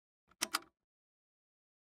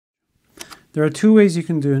There are two ways you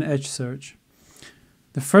can do an edge serge.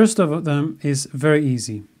 The first of them is very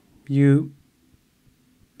easy. You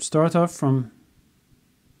start off from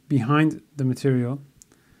behind the material,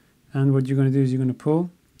 and what you're going to do is you're going to pull,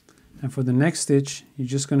 and for the next stitch you're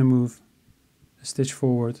just going to move a stitch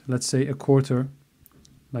forward, let's say a quarter,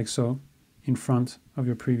 like so, in front of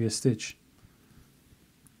your previous stitch.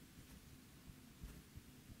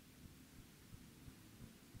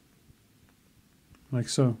 Like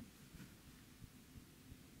so.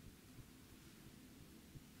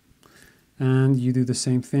 And you do the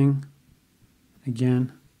same thing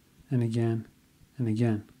again and again and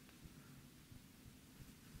again.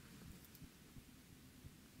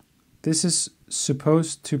 This is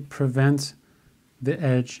supposed to prevent the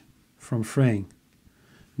edge from fraying.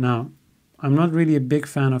 Now, I'm not really a big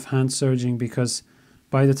fan of hand serging, because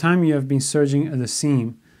by the time you have been serging at the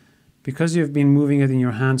seam, because you have been moving it in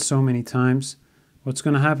your hand so many times, what's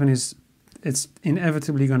going to happen is it's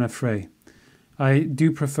inevitably going to fray. I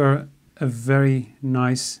do prefer a very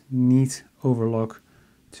nice, neat overlock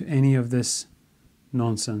to any of this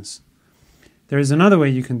nonsense. There is another way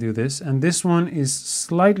you can do this, and this one is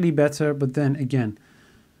slightly better, but then again,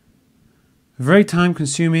 very time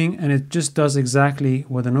consuming, and it just does exactly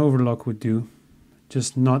what an overlock would do,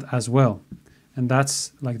 just not as well. And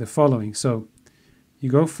that's like the following. So you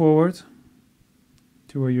go forward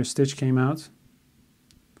to where your stitch came out,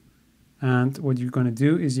 and what you're going to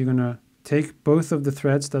do is you're going to take both of the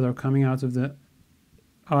threads that are coming out of the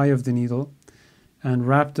eye of the needle and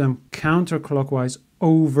wrap them counterclockwise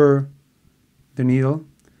over the needle,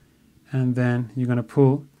 and then you're going to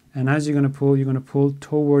pull, and as you're going to pull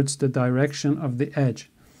towards the direction of the edge.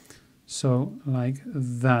 So like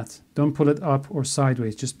that. Don't pull it up or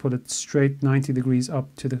sideways, just pull it straight 90 degrees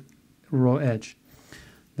up to the raw edge.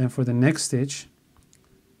 Then for the next stitch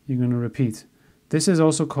you're going to repeat. This is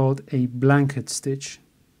also called a blanket stitch.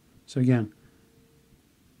 So again,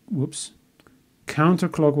 whoops,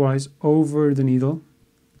 counterclockwise over the needle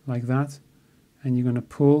like that, and you're going to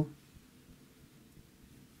pull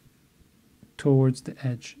towards the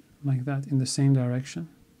edge like that in the same direction.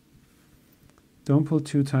 Don't pull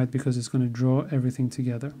too tight because it's going to draw everything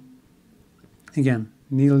together. Again,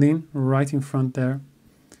 needle in right in front there.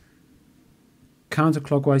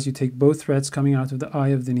 Counterclockwise, you take both threads coming out of the eye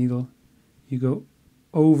of the needle, you go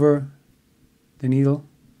over the needle,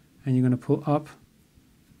 and you're going to pull up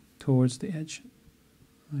towards the edge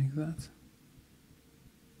like that.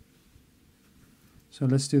 So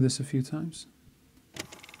let's do this a few times.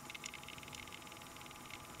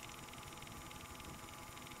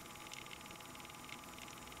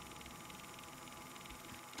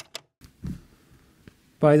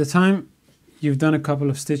 By the time you've done a couple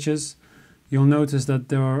of stitches, you'll notice that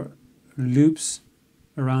there are loops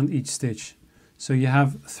around each stitch. So you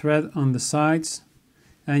have thread on the sides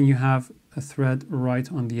and you have a thread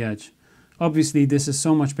right on the edge. Obviously this is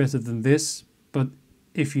so much better than this, but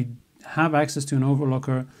if you have access to an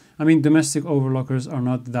overlocker, I mean, domestic overlockers are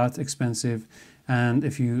not that expensive, and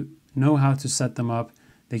if you know how to set them up,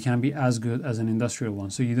 they can be as good as an industrial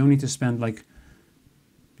one. So you don't need to spend like,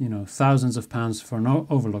 you know, thousands of pounds for an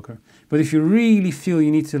overlocker. But if you really feel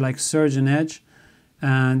you need to like serge an edge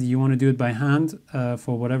and you want to do it by hand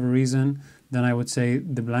for whatever reason, then I would say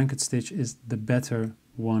the blanket stitch is the better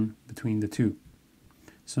one between the two.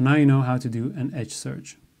 So now you know how to do an edge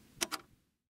serge.